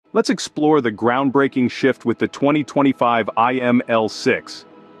Let's explore the groundbreaking shift with the 2025 IML6.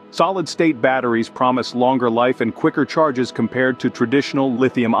 Solid-state batteries promise longer life and quicker charges compared to traditional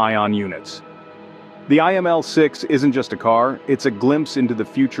lithium-ion units. The IML6 isn't just a car, it's a glimpse into the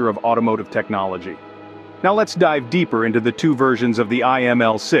future of automotive technology. Now let's dive deeper into the two versions of the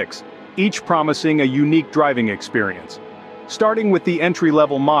IML6, each promising a unique driving experience. Starting with the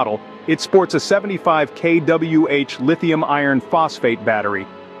entry-level model, it sports a 75 kWh lithium iron phosphate battery,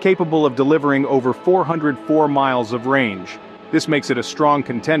 capable of delivering over 404 miles of range. This makes it a strong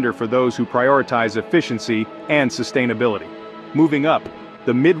contender for those who prioritize efficiency and sustainability. Moving up,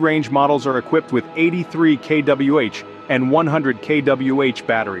 the mid-range models are equipped with 83 kWh and 100 kWh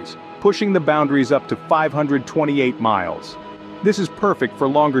batteries, pushing the boundaries up to 528 miles. This is perfect for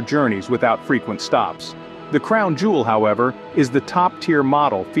longer journeys without frequent stops. The crown jewel, however, is the top-tier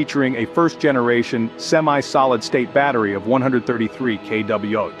model featuring a first-generation semi-solid-state battery of 133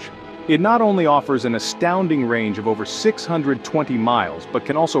 kWh. It not only offers an astounding range of over 620 miles, but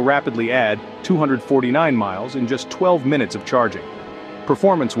can also rapidly add 249 miles in just 12 minutes of charging.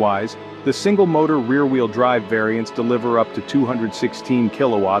 Performance-wise, the single-motor rear-wheel drive variants deliver up to 216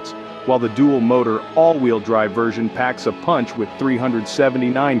 kilowatts, while the dual-motor all-wheel drive version packs a punch with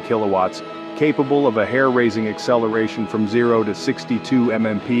 379 kilowatts, capable of a hair-raising acceleration from 0 to 62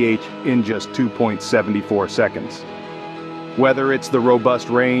 mph in just 2.74 seconds. Whether it's the robust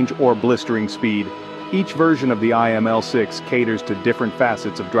range or blistering speed, each version of the IML6 caters to different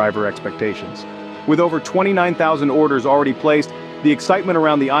facets of driver expectations. With over 29,000 orders already placed, the excitement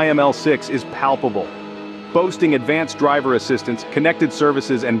around the IML6 is palpable. Boasting advanced driver assistance, connected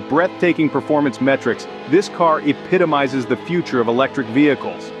services, and breathtaking performance metrics, this car epitomizes the future of electric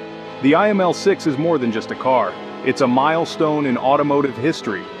vehicles. The IML6 is more than just a car. It's a milestone in automotive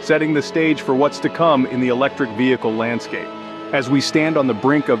history, setting the stage for what's to come in the electric vehicle landscape. As we stand on the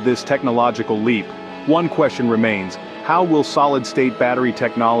brink of this technological leap, one question remains: how will solid-state battery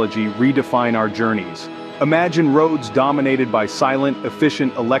technology redefine our journeys? Imagine roads dominated by silent,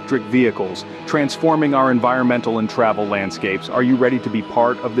 efficient electric vehicles, transforming our environmental and travel landscapes. Are you ready to be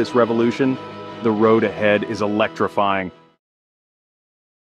part of this revolution? The road ahead is electrifying.